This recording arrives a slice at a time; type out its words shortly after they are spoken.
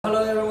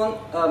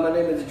everyone, my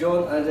name is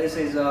John, and this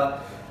is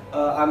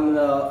I'm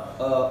the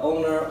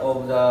owner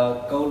of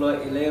the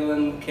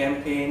Gole11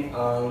 campaign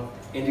on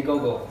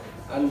Indiegogo.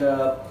 And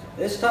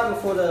this time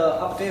for the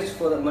updates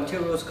for the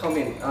materials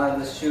coming,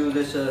 and show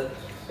this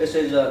this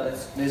is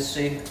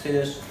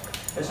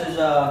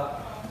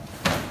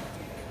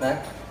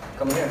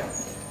come here.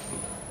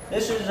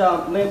 This is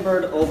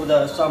membered of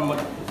the some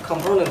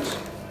components.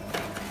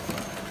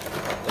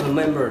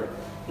 Membered.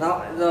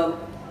 Now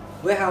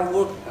we have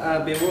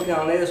been working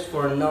on this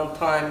for a long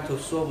time to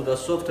solve the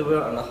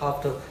software and the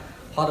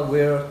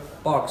hardware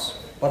box,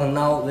 but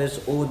now this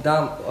all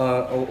done,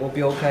 will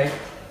be okay.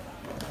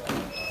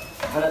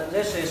 And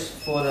this is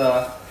for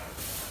the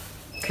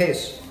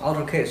case,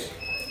 outer case.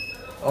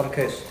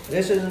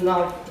 This is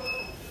now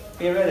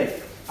be ready.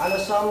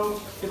 And some,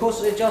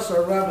 because it just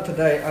arrived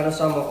today, and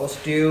some are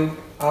still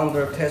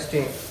under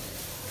testing.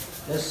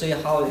 Let's see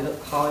how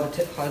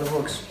it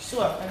works.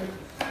 Sure.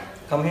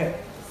 Come here.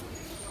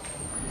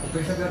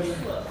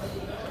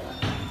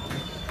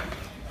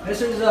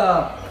 This is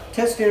a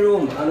testing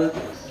room, and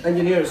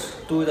engineers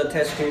do the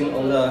testing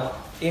of the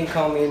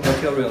incoming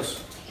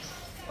materials.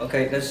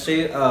 Okay, let's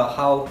see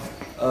how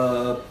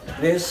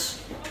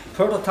this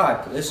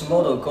prototype, this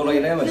model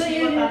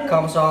Gole11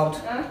 comes out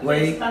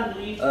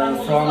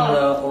from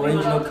the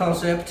original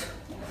concept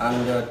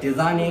and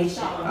designing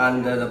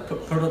and the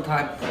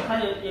prototype,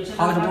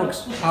 how it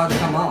works, how it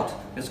come out.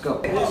 Let's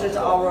go. This is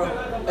our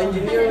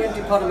engineering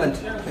department.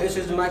 This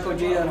is Michael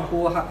G, and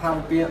who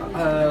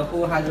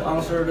has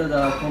answered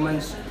the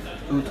comments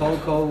to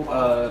Toko.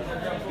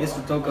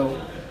 Mr. Toko,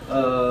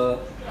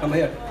 come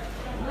here.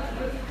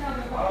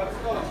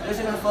 This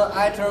is for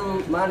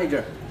item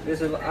manager.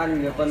 This is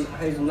Anya, but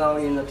he's now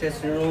in the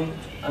testing room.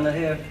 And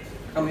here,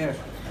 come here.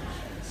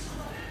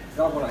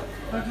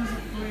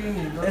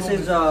 This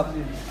is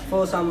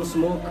for some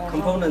small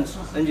components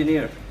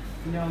engineer.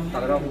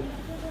 打个招呼。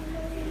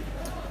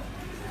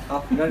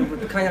好，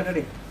看一下这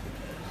里。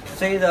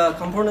See the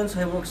components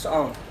he works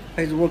on.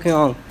 He's working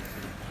on.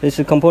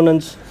 These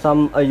components,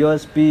 some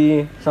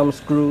USB, some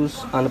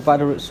screws, and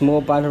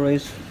small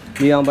batteries,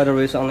 neon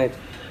batteries on it.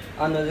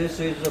 And this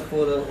is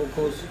for the, of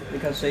course, you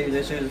can see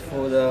this is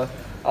for the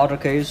outer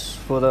case,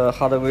 for the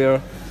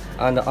hardware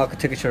and the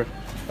architecture.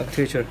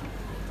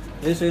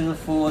 This is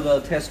for the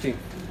testing,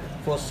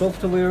 for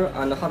software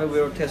and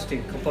hardware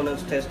testing,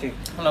 components testing.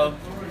 Hello.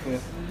 Yeah.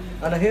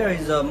 And here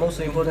is the most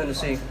important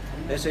thing.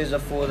 This is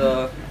for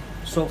the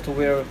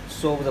software,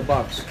 solve the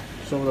bugs.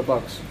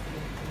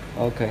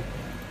 Okay.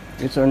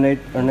 It's a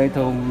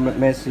little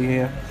messy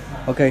here.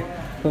 Okay.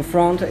 The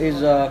front is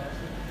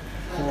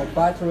for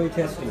battery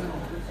testing.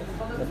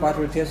 The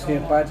battery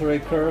testing, battery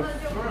curve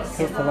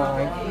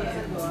line.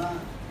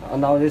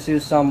 And now this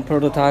is some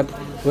prototype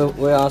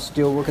we are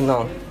still working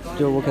on,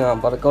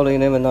 but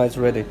Gole11 now is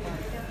ready.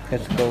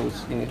 It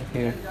goes in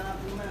here.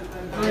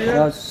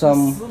 There's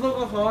some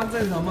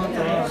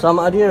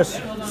ideas.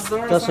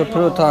 That's a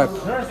prototype.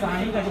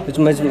 It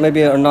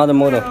maybe another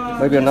model.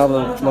 Maybe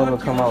another model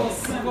come out.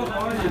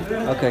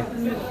 Okay.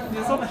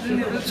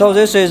 So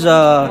this is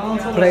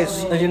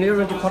place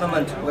engineering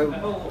department.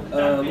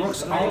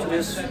 Works out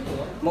this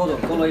model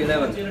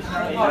Gole11,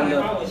 and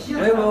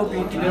we will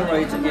be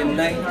delivered in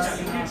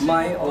late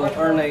May or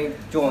early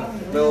June.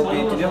 We will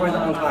be delivered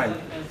on time.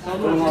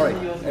 Don't worry,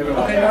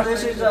 everyone. Okay, now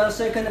this is the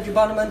second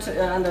department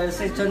and the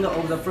assistant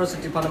of the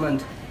first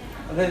department.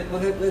 Okay,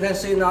 we can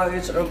see now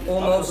it's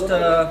almost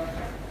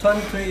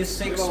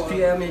 26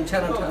 p.m. in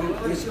China time.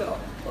 It's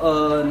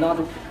not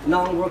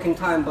non-working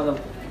time, but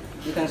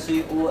you can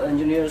see all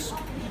engineers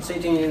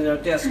sitting in their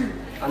desk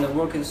and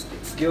working,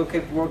 still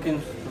keep working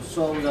to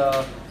solve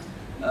the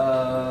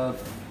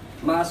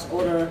mass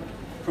order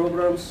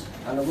programs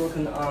and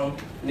working on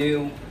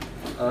new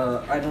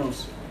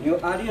items, new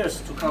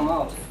ideas to come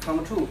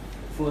true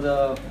for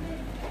the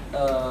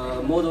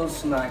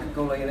models like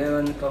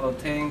Gole11,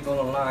 Gole10,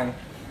 Gole9.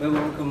 We will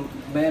work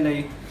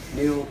many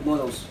new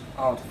models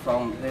out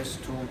from these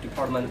two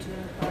departments.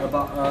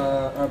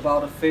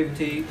 About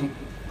 50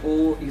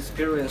 all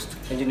experienced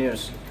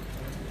engineers.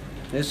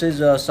 This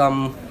is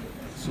some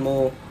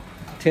small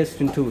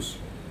testing tools.